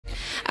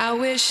I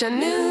wish I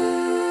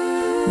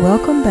knew.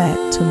 Welcome back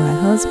to My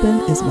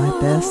Husband is My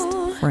Best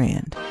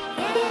Friend.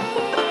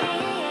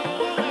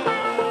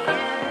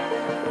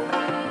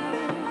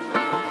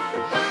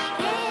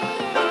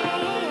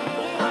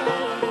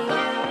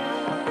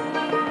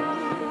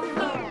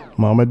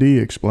 Momma Dee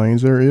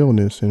explains her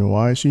illness and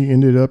why she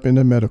ended up in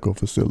a medical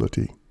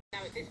facility.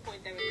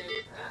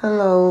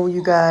 Hello,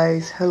 you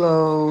guys.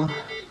 Hello.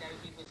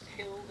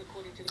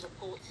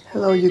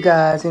 Hello, you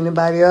guys.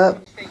 Anybody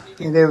up?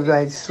 And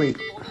everybody asleep.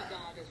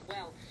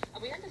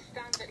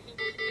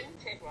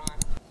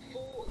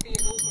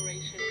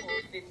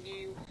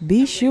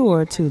 Be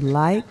sure to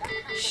like,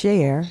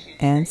 share,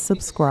 and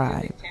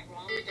subscribe.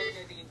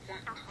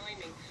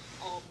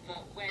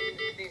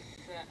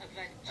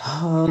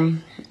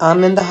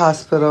 I'm in the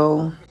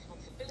hospital.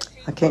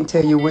 I can't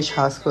tell you which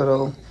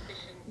hospital.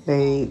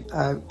 They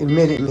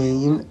admitted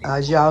me.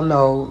 As y'all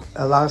know,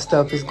 a lot of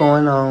stuff is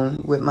going on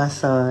with my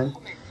son.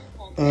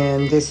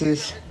 And this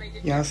is,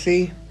 y'all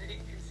see?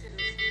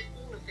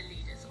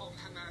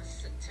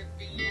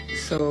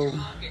 So,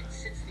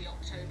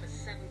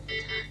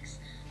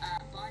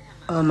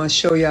 I'm going to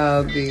show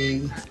y'all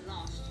this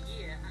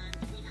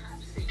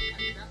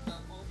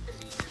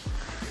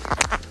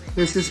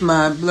is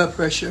my blood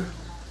pressure.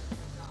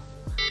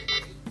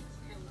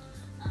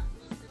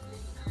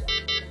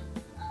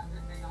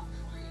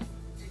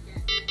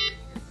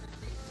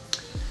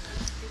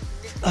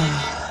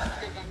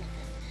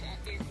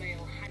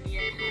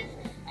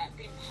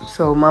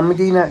 So Momma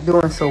Dee not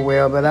doing so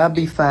well, but I'll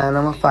be fine.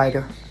 I'm a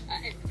fighter.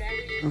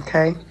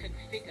 Okay?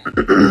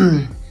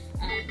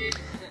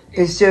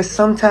 It's just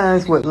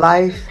sometimes with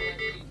life,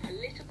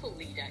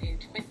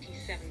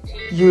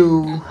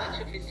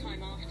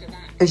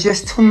 it's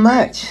just too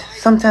much.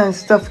 Sometimes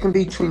stuff can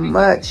be too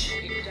much.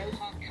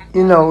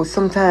 You know,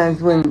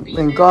 sometimes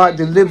when God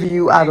delivers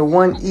you out of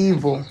one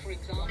evil,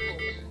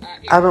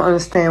 I don't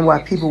understand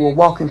why people will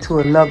walk into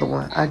another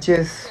one. I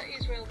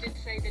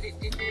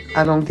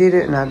don't get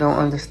it and I don't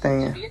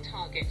understand.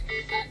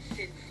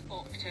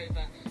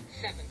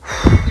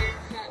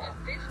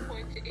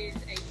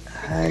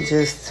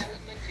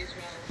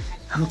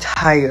 I'm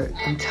tired.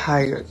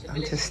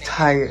 I'm just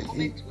tired.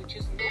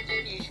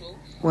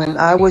 When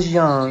I was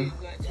young,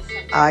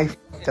 I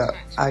f***ed up.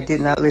 I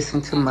did not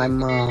listen to my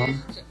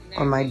mom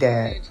or my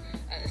dad.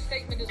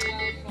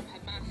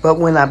 But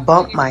when I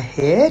bumped my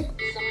head,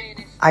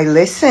 I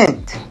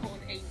listened.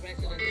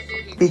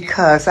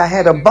 Because I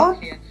had a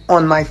bump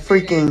on my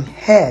freaking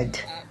head.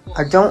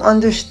 I don't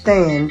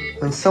understand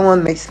when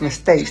someone makes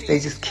mistakes. They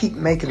just keep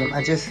making them.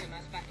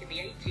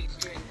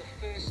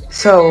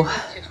 So,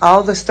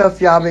 all the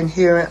stuff y'all been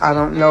hearing, I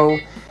don't know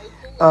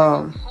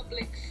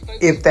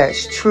if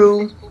that's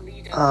true.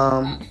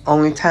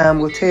 Only time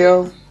will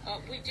tell.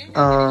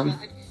 I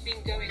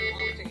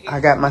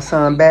got my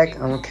son back.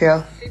 I don't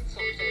care.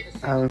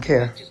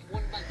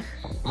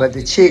 But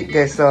the chick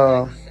that's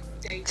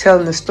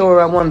telling the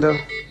story, I wonder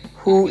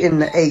who in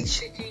the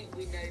H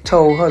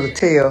told her to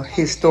tell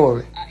his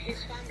story.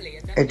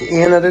 At the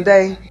end of the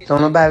day,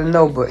 don't nobody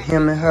know but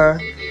him and her.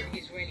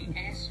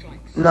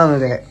 None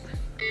of that.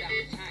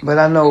 But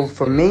I know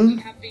for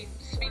me,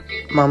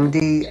 Momma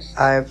Dee,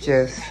 I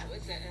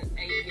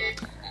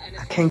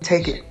can't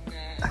take it.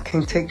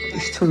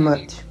 It's too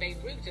much.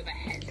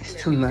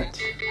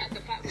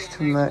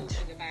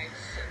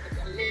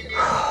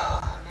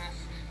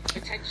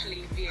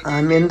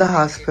 I'm in the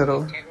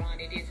hospital.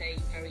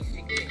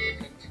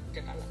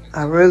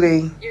 I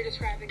really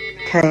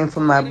came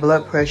from my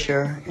blood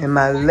pressure, and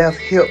my left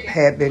hip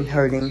had been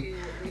hurting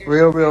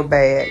real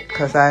bad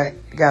because I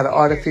got an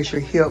artificial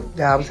hip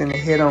that I was in a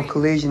head-on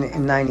collision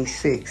in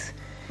 '96.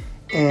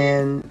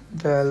 And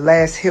the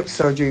last hip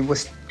surgery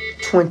was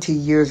 20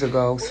 years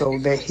ago, so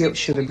that hip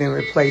should have been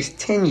replaced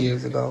 10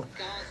 years ago.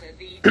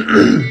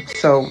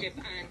 So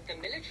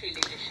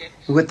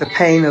with the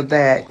pain of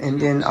that and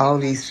then all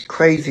these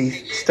crazy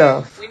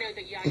stuff,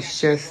 it's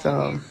just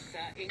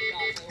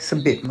it's a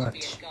bit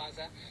much.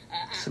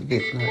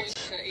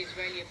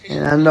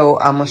 And I know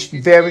I'm a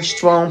very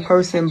strong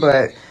person,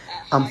 but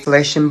I'm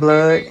flesh and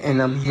blood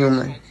and I'm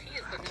human.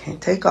 I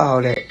can't take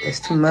all that. It's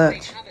too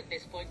much.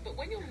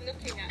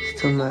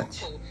 It's too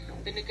much.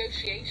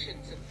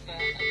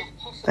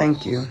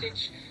 Thank you.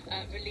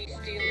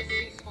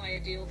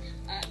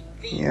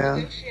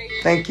 Yeah.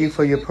 Thank you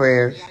for your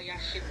prayers.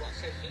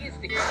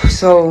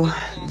 So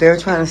they're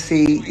trying to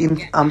see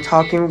if I'm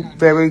talking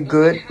very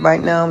good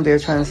right now. They're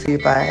trying to see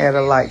if I had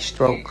a light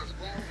stroke.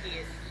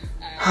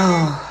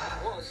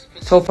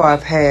 So far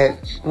I've had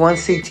 1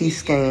 CT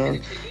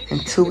scan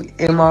and 2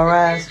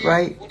 MRIs,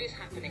 right?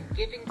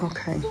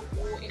 Okay.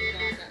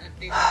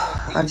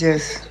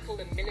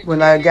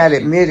 When I got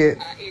admitted,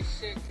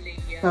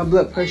 my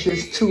blood pressure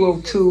is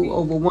 202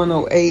 over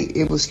 108.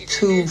 It was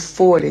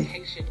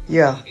 240.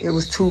 Yeah, it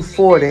was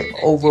 240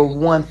 over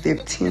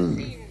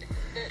 115.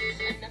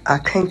 I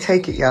can't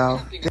take it,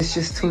 y'all. It's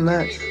just too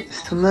much.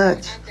 It's too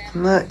much.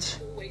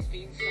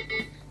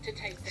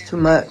 It's too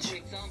much.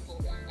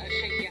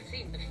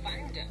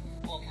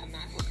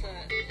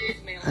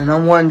 And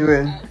I'm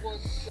wondering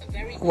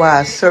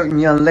why a certain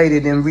young lady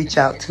didn't reach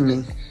out to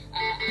me.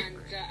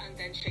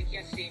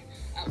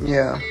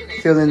 Yeah,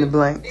 fill in the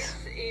blanks.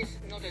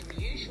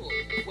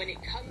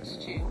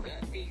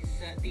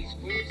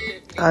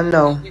 I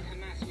know.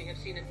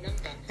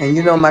 And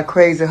you know my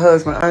crazy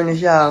husband,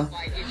 Ernest, y'all,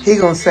 he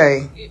gonna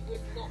say,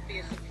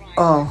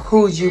 oh,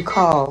 who'd you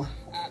call?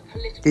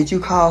 Did you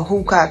call?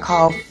 Who got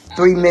called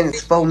 3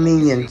 minutes before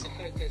me and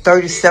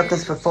 30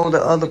 seconds before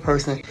the other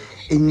person?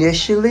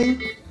 Initially,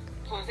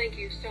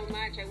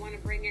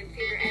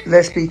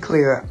 let's be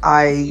clear,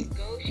 I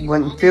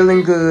wasn't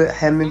feeling good,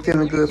 hadn't been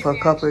feeling good for a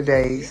couple of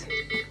days.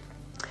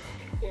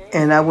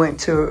 And I went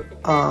to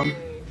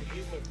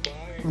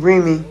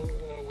Remy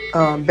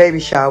baby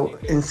shower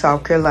in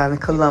South Carolina,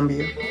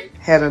 Columbia.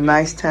 Had a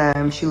nice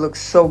time. She looked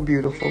so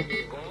beautiful.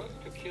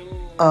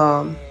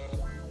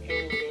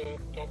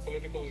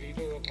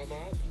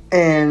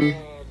 And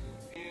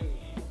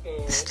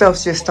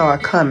stuff just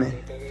started coming.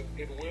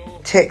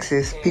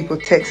 Texts, people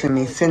texting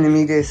me, sending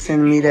me this,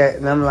 sending me that.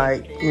 And I'm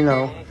like, you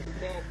know.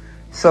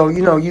 So,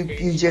 you know,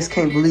 you just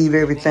can't believe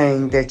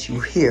everything that you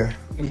hear.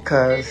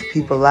 Because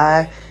people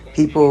lie.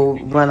 People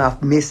run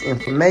off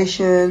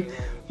misinformation.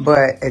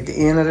 But at the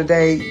end of the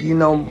day, you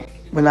know,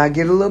 when I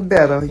get a little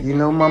better, you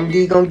know Momma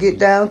Dee gonna get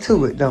down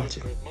to it, don't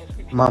you?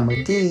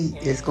 Momma Dee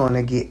is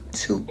gonna get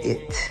to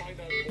it.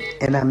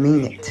 And I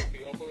mean it.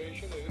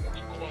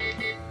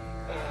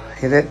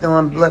 Hear that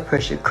darn blood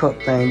pressure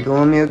cup thing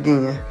doing me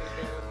again.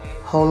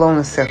 Hold on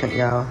a second,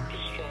 y'all.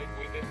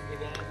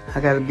 I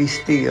gotta be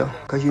still,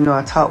 because you know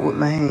I talk with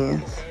my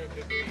hands.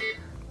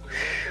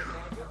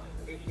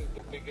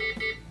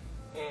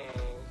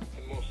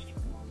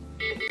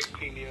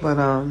 But,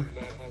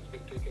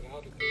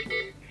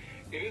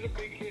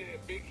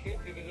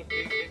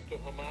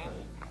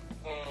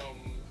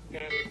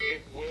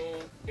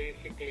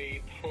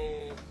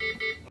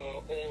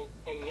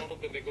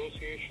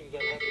 negotiations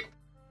that happen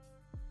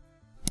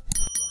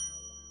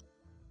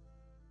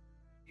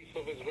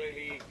of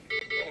Israeli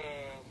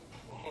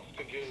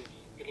hostages.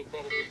 It'll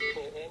probably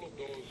throw all of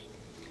those.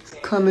 It's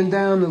coming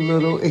down a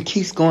little. It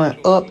keeps going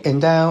up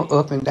and down,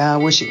 up and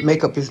down. Wish it'd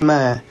make up its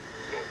mind.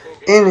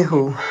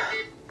 Anywho,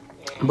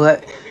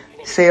 but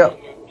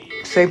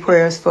say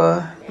prayers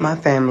for my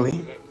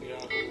family.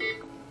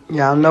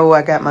 Y'all know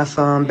I got my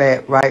son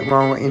back, right,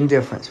 wrong, or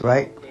indifference,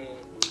 right?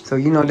 So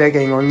you know that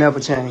ain't gonna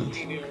never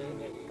change.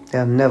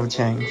 They'll never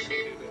change.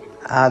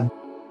 I'm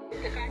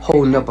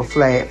holding up a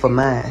flag for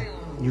mine.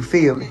 You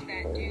feel me?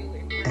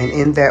 And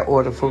in that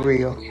order, for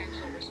real.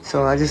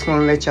 So I just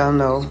want to let y'all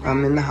know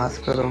I'm in the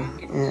hospital.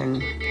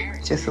 And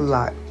it's just a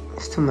lot.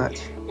 It's too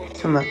much.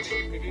 Too much.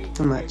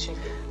 Too much.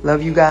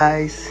 Love you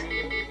guys.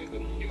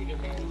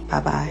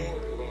 Bye-bye.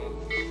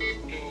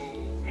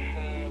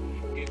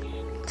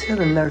 Tell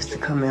the nurse to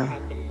come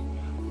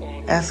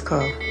in. Ask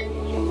her.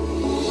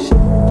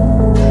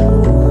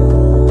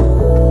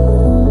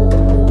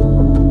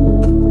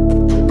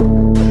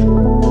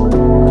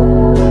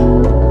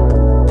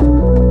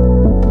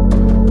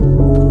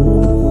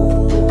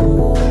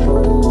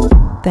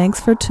 Thanks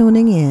for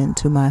tuning in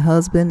to My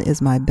Husband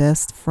is My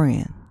Best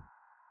Friend.